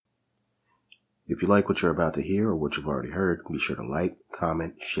If you like what you're about to hear or what you've already heard, be sure to like,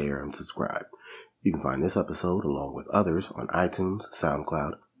 comment, share, and subscribe. You can find this episode along with others on iTunes,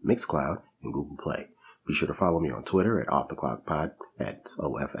 SoundCloud, Mixcloud, and Google Play. Be sure to follow me on Twitter at Off the Clock Pod, that's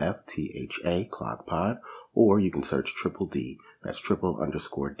OFFTHA Clock Pod, or you can search Triple D, that's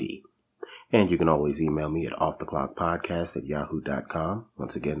triple_D. And you can always email me at offtheclockpodcast@yahoo.com.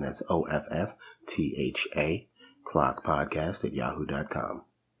 Once again, that's OFFTHA clockpodcast@yahoo.com.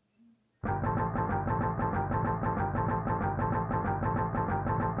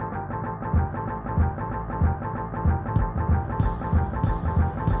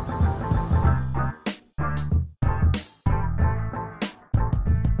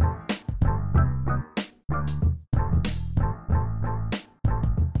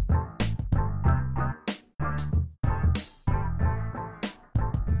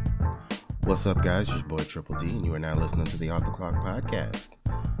 What's up, guys? It's your boy Triple D, and you are now listening to the Off the Clock Podcast.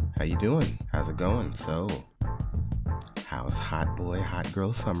 How you doing? How's it going? So, how's hot boy, hot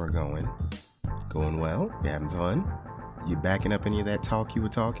girl summer going? Going well? You having fun? You backing up any of that talk you were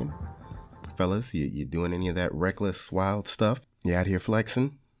talking? Fellas, you doing any of that reckless, wild stuff? You out here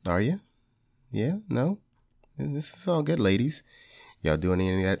flexing? Are you? Yeah? No? This is all good, ladies. Y'all doing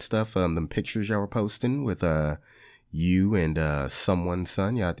any of that stuff? Them pictures y'all were posting with, you and someone's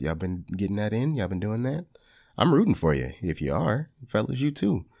son, y'all been getting that in? Y'all been doing that? I'm rooting for you. If you are, fellas, you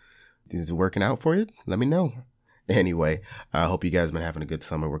too. Is it working out for you? Let me know. Anyway, I hope you guys been having a good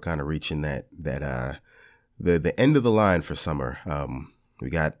summer. We're kind of reaching the end of the line for summer. We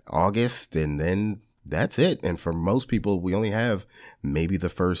got August, and then that's it. And for most people, we only have maybe the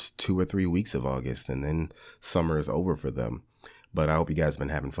first 2 or 3 weeks of August, and then summer is over for them. But I hope you guys been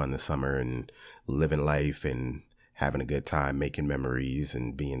having fun this summer and living life and having a good time, making memories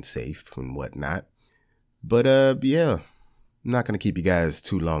and being safe and whatnot. But yeah, I'm not going to keep you guys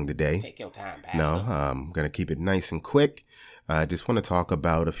too long today. Take your time, Pastor. No, I'm going to keep it nice and quick. I just want to talk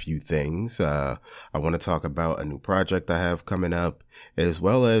about a few things. I want to talk about a new project I have coming up, as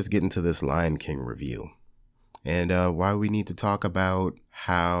well as get into this Lion King review. And why we need to talk about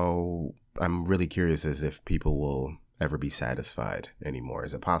how I'm really curious as if people will ever be satisfied anymore.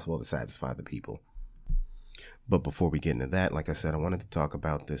 Is it possible to satisfy the people? But before we get into that, like I said, I wanted to talk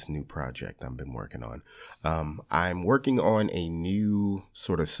about this new project I've been working on. I'm working on a new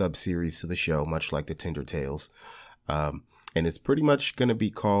sort of sub-series to the show, much like the Tinder Tales. And it's pretty much going to be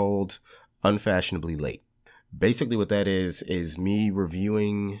called Unfashionably Late. Basically what that is me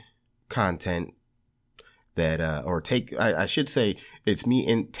reviewing content that, I should say it's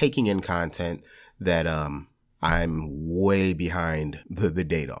me taking in content that I'm way behind the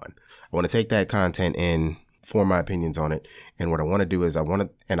date on. I want to take that content in, form my opinions on it. And what I want to do is I want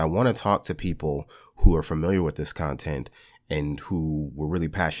to talk to people who are familiar with this content and who were really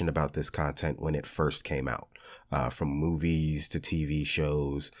passionate about this content when it first came out, from movies to TV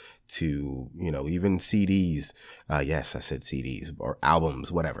shows to, even CDs. Yes, I said CDs or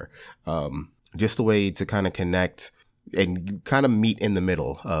albums, whatever. Just a way to kind of connect and kind of meet in the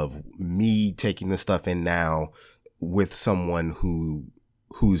middle of me taking this stuff in now with someone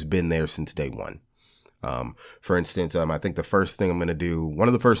who's been there since day one. For instance, I think the first thing I'm going to do, one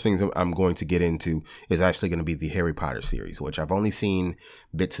of the first things I'm going to get into is actually going to be the Harry Potter series, which I've only seen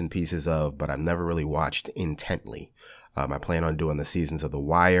bits and pieces of, but I've never really watched intently. I plan on doing the seasons of The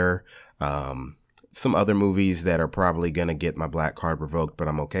Wire, some other movies that are probably going to get my black card revoked, but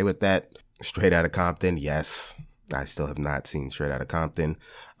I'm okay with that. Straight Outta Compton, yes. I still have not seen Straight Outta Compton.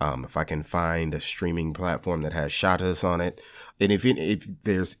 If I can find a streaming platform that has Shottas on it, and if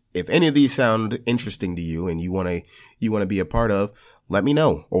any of these sound interesting to you and you want to be a part of, let me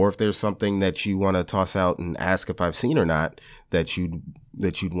know. Or if there's something that you want to toss out and ask if I've seen or not that you'd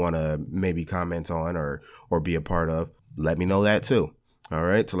want to maybe comment on or be a part of, let me know that too. All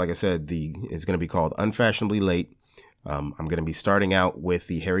right. So like I said, it's going to be called Unfashionably Late. I'm going to be starting out with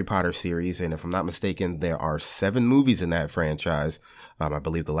the Harry Potter series, and if I'm not mistaken, there are 7 movies in that franchise. I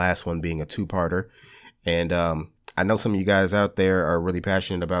believe the last one being a 2-parter. And I know some of you guys out there are really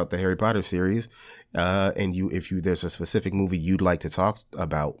passionate about the Harry Potter series. And if there's a specific movie you'd like to talk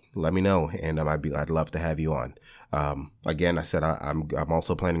about, let me know, and I'd love to have you on. Again, I said I'm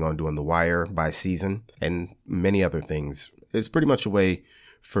also planning on doing The Wire by season and many other things. It's pretty much a way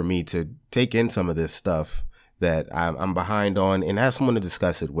for me to take in some of this stuff that I'm behind on and have someone to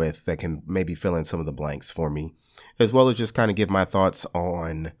discuss it with that can maybe fill in some of the blanks for me, as well as just kind of give my thoughts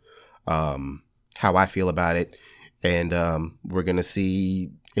on how I feel about it. And we're going to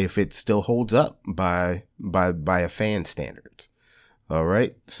see if it still holds up by a fan standard. All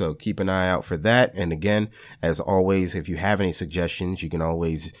right. So keep an eye out for that. And again, as always, if you have any suggestions, you can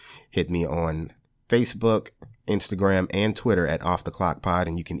always hit me on Facebook, Instagram, and Twitter at Off the Clock Pod.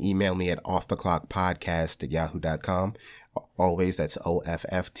 And you can email me at offtheclockpodcast@yahoo.com. Always, that's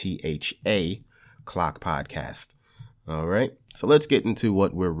OFFTHA Clock Podcast. All right. So let's get into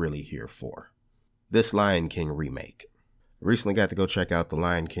what we're really here for. This Lion King remake. Recently got to go check out the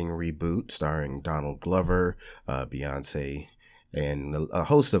Lion King reboot starring Donald Glover, Beyonce, and a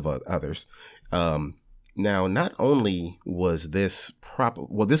host of others. Now, not only was this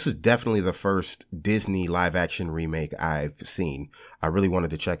this is definitely the first Disney live action remake I've seen. I really wanted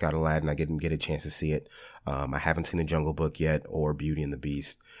to check out Aladdin. I didn't get a chance to see it. I haven't seen The Jungle Book yet or Beauty and the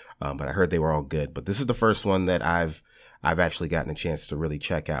Beast, but I heard they were all good. But this is the first one that I've actually gotten a chance to really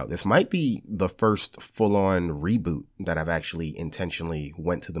check out. This might be the first full-on reboot that I've actually intentionally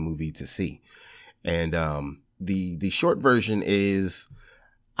went to the movie to see. And the short version is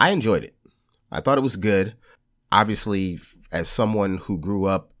I enjoyed it. I thought it was good. Obviously, as someone who grew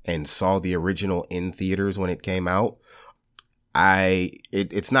up and saw the original in theaters when it came out,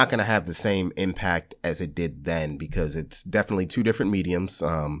 it's not going to have the same impact as it did then, because it's definitely two different mediums.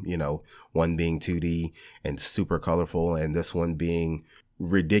 One being 2D and super colorful, and this one being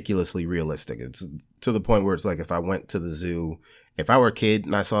ridiculously realistic. It's to the point where it's like, if I went to the zoo, if I were a kid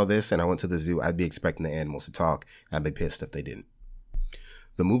and I saw this and I went to the zoo, I'd be expecting the animals to talk. I'd be pissed if they didn't.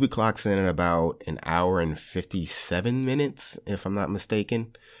 The movie clocks in at about an hour and 57 minutes, if I'm not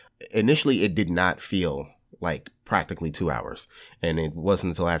mistaken. Initially, it did not feel like practically 2 hours. And it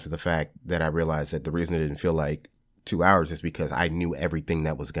wasn't until after the fact that I realized that the reason it didn't feel like 2 hours is because I knew everything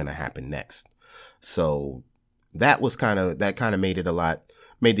that was going to happen next. So that kind of made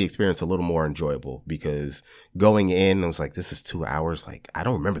the experience a little more enjoyable, because going in, I was like, this is 2 hours. Like, I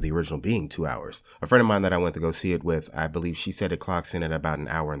don't remember the original being 2 hours. A friend of mine that I went to go see it with, I believe she said it clocks in at about an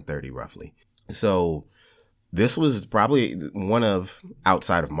hour and 30 roughly. So this was probably one of,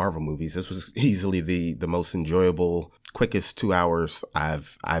 outside of Marvel movies, this was easily the most enjoyable, quickest 2 hours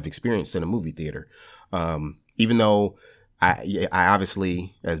I've experienced in a movie theater. Even though I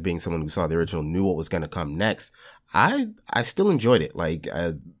obviously, as being someone who saw the original, knew what was going to come next, I still enjoyed it. Like,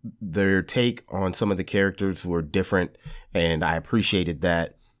 their take on some of the characters were different, and I appreciated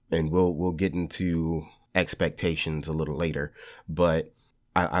that. And we'll get into expectations a little later, but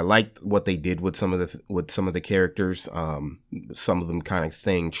I liked what they did with some of the characters. Some of them kind of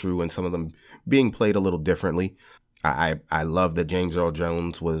staying true, and some of them being played a little differently. I love that James Earl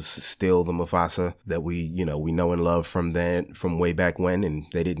Jones was still the Mufasa that we know and love from way back when, and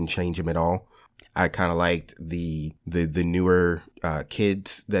they didn't change him at all. I kind of liked the newer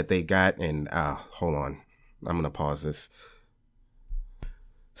kids that they got. And hold on, I'm gonna pause this.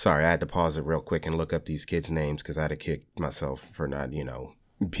 Sorry, I had to pause it real quick and look up these kids' names, because I'd have kicked myself for not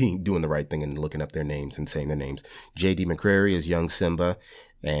doing the right thing and looking up their names and saying their names. J.D. McCrary is young Simba,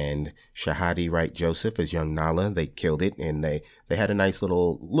 and Shahadi Wright Joseph is young Nala. They killed it, and they had a nice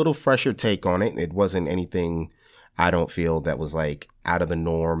little fresher take on it. It wasn't anything, I don't feel, that was like out of the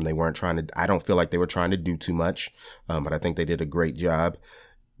norm. I don't feel like they were trying to do too much, but I think they did a great job.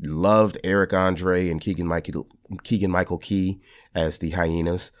 Loved Eric Andre and Keegan-Michael Key as the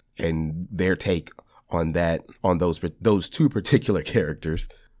hyenas, and their take on those two particular characters.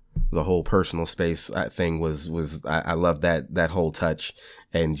 The whole personal space thing was I love that whole touch.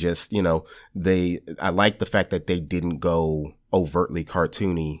 And just, I like the fact that they didn't go overtly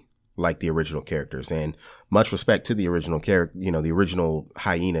cartoony like the original characters. And much respect to the original character, the original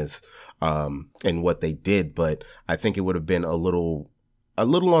hyenas, and what they did. But I think it would have been a little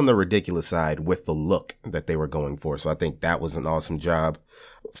on the ridiculous side with the look that they were going for. So I think that was an awesome job.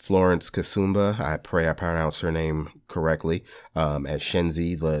 Florence Kasumba, I pray I pronounced her name correctly, as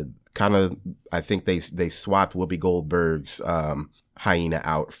Shenzi. I think they swapped Whoopi Goldberg's hyena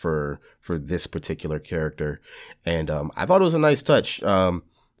out for this particular character. And I thought it was a nice touch. I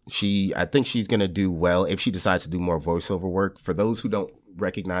think she's going to do well if she decides to do more voiceover work. For those who don't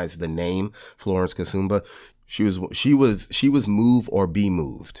recognize the name Florence Kasumba, she was Move or Be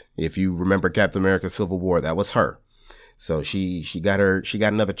Moved. If you remember Captain America Civil War, that was her. So she got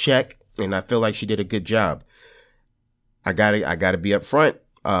another check, and I feel like she did a good job. I gotta be up front.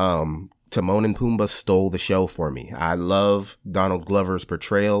 Timon and Pumbaa stole the show for me. I love Donald Glover's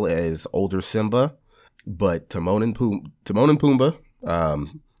portrayal as older Simba, but Timon and Pumbaa,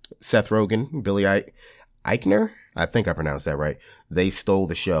 Seth Rogen, Billy Eichner, I think I pronounced that right. They stole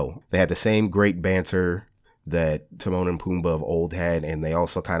the show. They had the same great banter that Timon and Pumbaa of old had, and they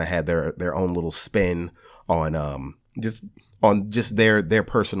also kind of had their own little spin on on just their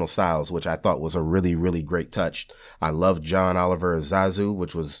personal styles, which I thought was a really, really great touch. I loved John Oliver as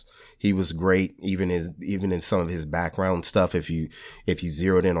Zazu, he was great, even in some of his background stuff. If you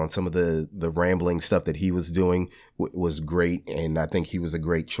zeroed in on some of the rambling stuff that he was doing, was great, and I think he was a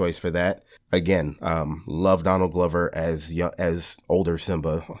great choice for that. Again, love Donald Glover as older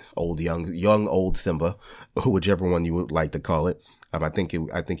Simba, old Simba, whichever one you would like to call it. I think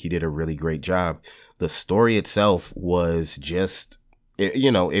he did a really great job. The story itself was just,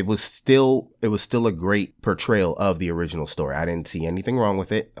 it was still a great portrayal of the original story. I didn't see anything wrong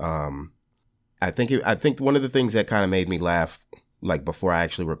with it. I think one of the things that kind of made me laugh, like before I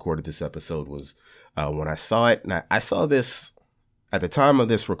actually recorded this episode, was when I saw it. And I saw this at the time of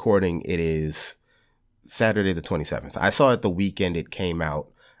this recording. It is Saturday the 27th. I saw it the weekend it came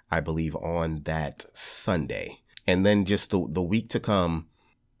out, I believe, on that Sunday. And then just the week to come,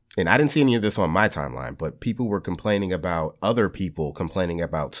 and I didn't see any of this on my timeline, but people were complaining about other people complaining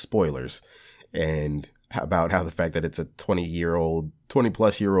about spoilers and about how the fact that it's a 20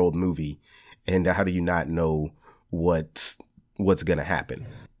 plus year old movie, and how do you not know what's going to happen?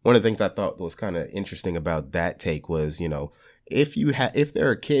 One of the things I thought was kind of interesting about that take was, if there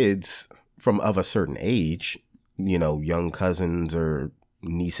are kids of a certain age, young cousins or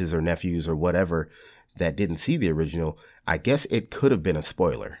nieces or nephews or whatever, that didn't see the original, I guess it could have been a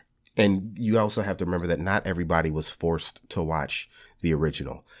spoiler. And you also have to remember that not everybody was forced to watch the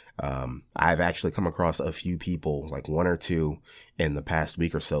original. I've actually come across a few people, like one or two in the past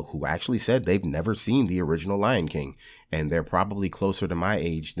week or so, who actually said they've never seen the original Lion King, and they're probably closer to my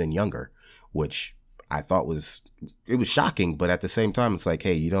age than younger, which I thought was shocking. But at the same time, it's like,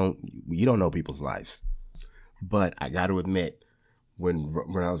 hey, you don't know people's lives. But I got to admit, when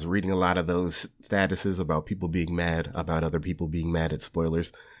I was reading a lot of those statuses about people being mad about other people being mad at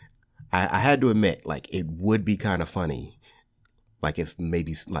spoilers, I had to admit, like, it would be kind of funny, like, if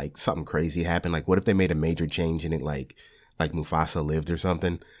maybe like something crazy happened. Like, what if they made a major change in it, like Mufasa lived or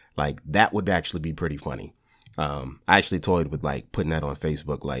something? Like, that would actually be pretty funny. I actually toyed with like putting that on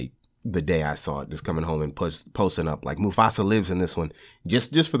Facebook, like the day I saw it, just coming home and posting up like Mufasa lives in this one,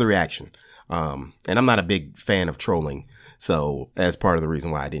 just for the reaction. And I'm not a big fan of trolling, so as part of the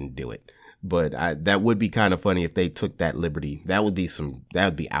reason why I didn't do it. But that would be kind of funny if they took that liberty. That would be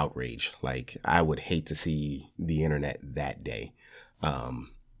outrage. Like, I would hate to see the internet that day,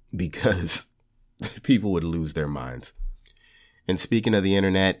 because people would lose their minds. And speaking of the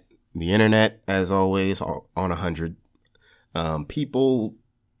internet, as always, on 100, people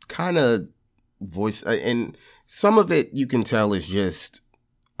kind of voice, and some of it you can tell is just,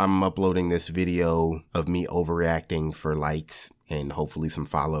 I'm uploading this video of me overreacting for likes and hopefully some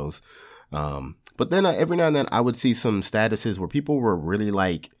follows. But then every now and then I would see some statuses where people were really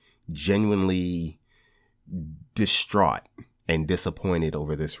like genuinely distraught and disappointed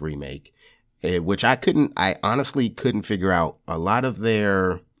over this remake, which I honestly couldn't figure out. A lot of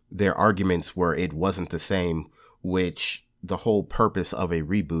their arguments were it wasn't the same, which the whole purpose of a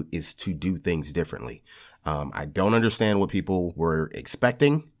reboot is to do things differently. I don't understand what people were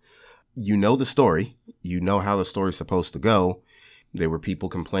expecting. You know the story. You know how the story's supposed to go. There were people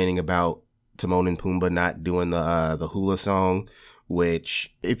complaining about Timon and Pumbaa not doing the hula song,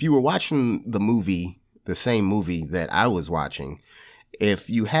 which, if you were watching the movie, the same movie that I was watching, if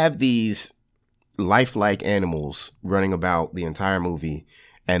you have these lifelike animals running about the entire movie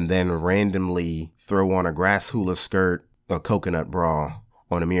and then randomly throw on a grass hula skirt, a coconut bra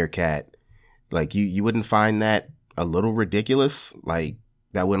on a meerkat, like you wouldn't find that a little ridiculous? Like,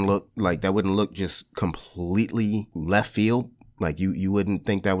 that wouldn't look just completely left field. Like, you wouldn't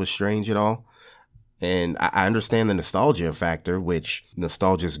think that was strange at all. And I understand the nostalgia factor, which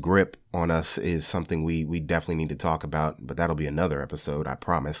nostalgia's grip on us is something we definitely need to talk about, but that'll be another episode, I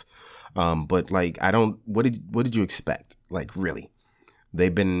promise. But like, what did you expect? Like, really?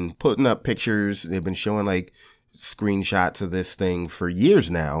 They've been putting up pictures. They've been showing like screenshots of this thing for years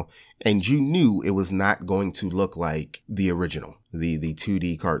now, and you knew it was not going to look like the original, the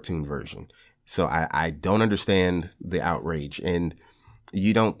 2D cartoon version. So I don't understand the outrage, and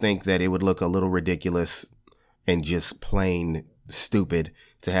you don't think that it would look a little ridiculous and just plain stupid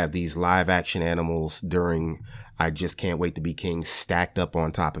to have these live action animals during I Just Can't Wait to Be King stacked up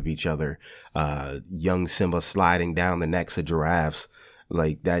on top of each other, young Simba sliding down the necks of giraffes?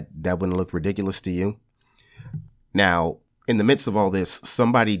 Like, that wouldn't look ridiculous to you? Now, in the midst of all this,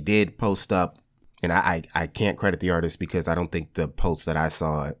 somebody did post up, and I can't credit the artist because I don't think the post that I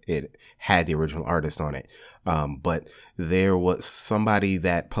saw, it had the original artist on it. But there was somebody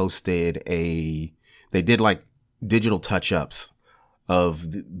that posted they did like digital touch-ups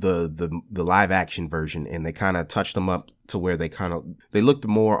of the live action version, and they kind of touched them up to where they looked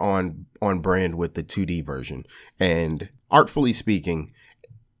more on brand with the 2D version. And artfully speaking,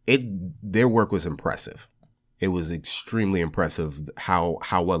 their work was impressive. It was extremely impressive how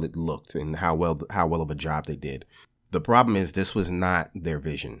well it looked and how well of a job they did. The problem is this was not their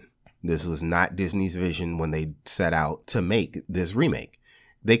vision. This was not Disney's vision when they set out to make this remake.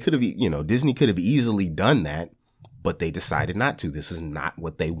 They could have, Disney could have easily done that, but they decided not to. This is not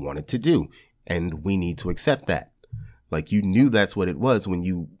what they wanted to do. And we need to accept that. Like, you knew that's what it was when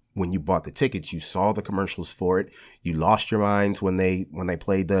you bought the tickets. You saw the commercials for it. You lost your minds when they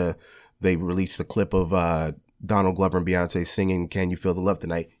released the clip of Donald Glover and Beyonce singing "Can You Feel the Love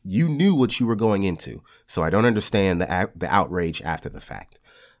Tonight." You knew what you were going into. So I don't understand the outrage after the fact.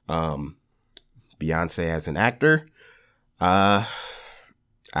 Beyonce as an actor, I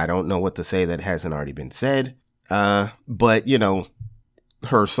don't know what to say that hasn't already been said. But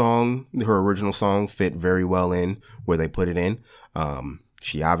her original song fit very well in where they put it in.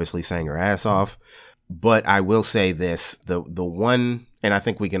 She obviously sang her ass off, but I will say this, the one, and I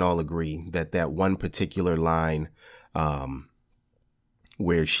think we can all agree that one particular line,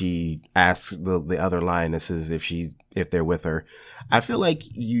 where she asks the other lionesses if they're with her, I feel like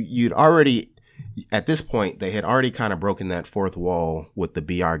you'd already, at this point, they had already kind of broken that fourth wall with the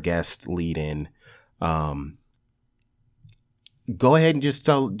 "Be Our Guest" lead in. Go ahead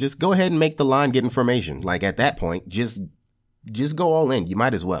and go ahead and make the line get information. Like, at that point, just go all in. You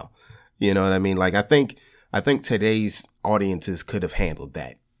might as well. You know what I mean? Like, I think today's audiences could have handled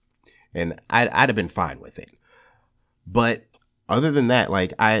that, and I'd have been fine with it. But other than that,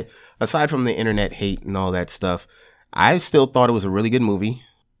 like, aside from the internet hate and all that stuff, I still thought it was a really good movie.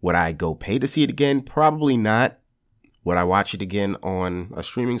 Would I go pay to see it again? Probably not. Would I watch it again on a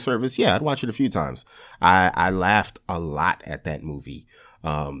streaming service? Yeah, I'd watch it a few times. I laughed a lot at that movie.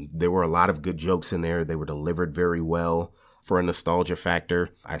 There were a lot of good jokes in there. They were delivered very well for a nostalgia factor.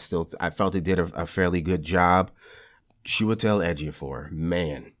 I felt it did a fairly good job. Chiwetel Ejiofor,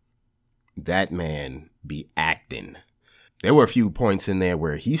 man, that man be acting. There were a few points in there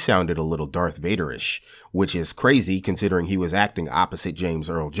where he sounded a little Darth Vader-ish, which is crazy considering he was acting opposite James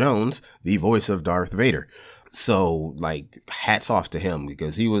Earl Jones, the voice of Darth Vader. So, like, hats off to him,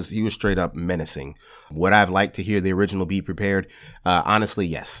 because he was straight up menacing. Would I've liked to hear the original be prepared? Honestly,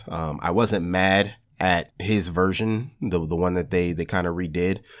 yes. I wasn't mad at his version, the one that they kind of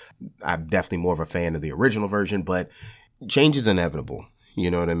redid. I'm definitely more of a fan of the original version, but change is inevitable. You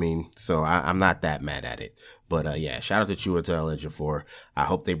know what I mean? So I'm not that mad at it. But yeah, shout out to Chiwetel Ejiofor. I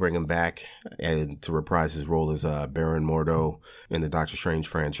hope they bring him back and to reprise his role as Baron Mordo in the Doctor Strange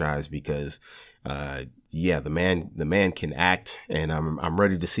franchise, because yeah, the man can act, and I'm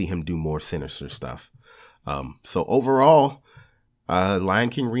ready to see him do more sinister stuff. So overall, Lion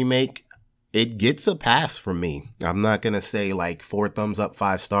King remake, it gets a pass from me. I'm not going to say like 4 thumbs up,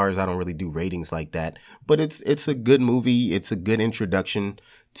 5 stars. I don't really do ratings like that, but it's a good movie. It's a good introduction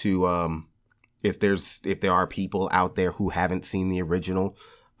to, if there are people out there who haven't seen the original.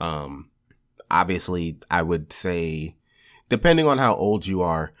 Obviously I would say, depending on how old you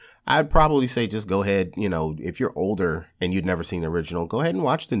are, I'd probably say just go ahead. If you're older and you'd never seen the original, go ahead and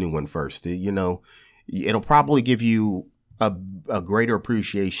watch the new one first. It'll probably give you a greater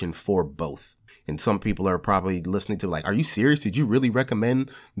appreciation for both. And some people are probably listening to like, are you serious? Did you really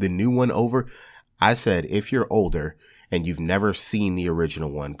recommend the new one over? I said, if you're older and you've never seen the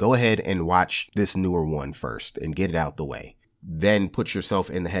original one, go ahead and watch this newer one first and get it out the way. Then put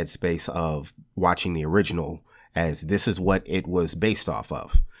yourself in the headspace of watching the original, as this is what it was based off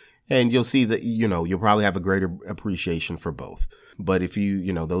of. And you'll see that, you'll probably have a greater appreciation for both. But if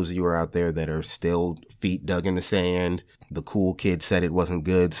those of you are out there that are still feet dug in the sand, the cool kid said it wasn't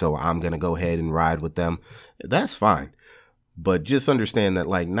good, so I'm going to go ahead and ride with them, that's fine. But just understand that,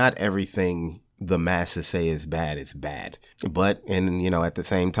 like, not everything the masses say is bad. But, and, at the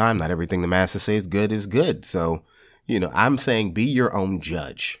same time, not everything the masses say is good. So, I'm saying be your own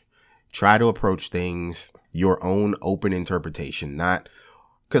judge. Try to approach things your own open interpretation, not...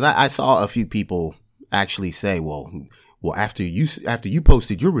 Because I saw a few people actually say, well, after you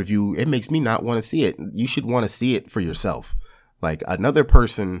posted your review, it makes me not want to see it. You should want to see it for yourself. Like, another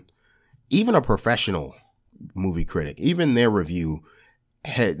person, even a professional movie critic, even their review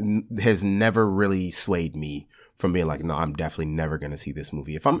has never really swayed me from being like, no, I'm definitely never going to see this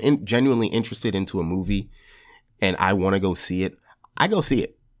movie. If I'm genuinely interested into a movie and I want to go see it, I go see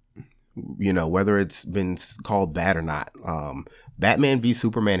it. whether it's been called bad or not. Batman v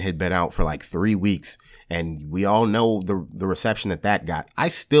Superman had been out for like 3 weeks, and we all know the reception that got. I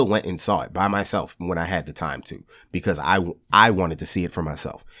still went and saw it by myself when I had the time to, because I wanted to see it for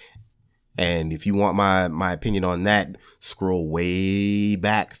myself. And if you want my opinion on that, scroll way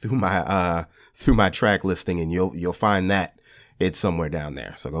back through my track listing, and you'll find that it's somewhere down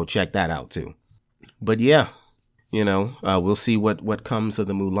there. So go check that out too. But yeah, we'll see what comes of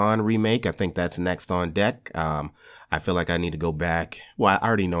the Mulan remake. I think that's next on deck. I feel like I need to go back. Well, I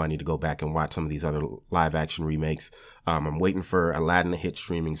already know I need to go back and watch some of these other live action remakes. I'm waiting for Aladdin to hit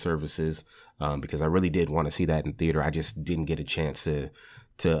streaming services, because I really did want to see that in theater. I just didn't get a chance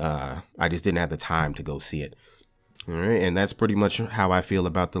I just didn't have the time to go see it. All right, and that's pretty much how I feel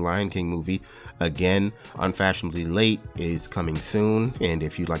about the Lion King movie. Again, Unfashionably Late is coming soon, and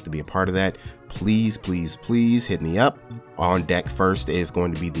if you'd like to be a part of that, please hit me up. On deck first is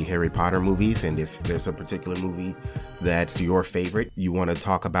going to be the Harry Potter movies, and if there's a particular movie that's your favorite, you want to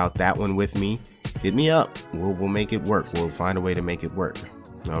talk about that one with me, hit me up. We'll make it work. We'll find a way to make it work.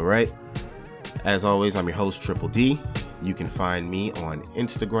 All right. As always, I'm your host, Triple D. You can find me on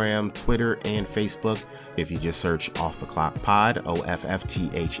Instagram, Twitter, and Facebook if you just search Off the Clock Pod,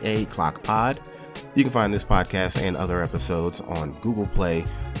 OFFTHA Clock Pod. You can find this podcast and other episodes on Google Play,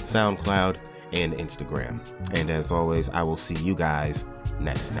 SoundCloud, and Instagram. And as always, I will see you guys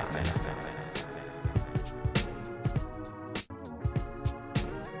next time.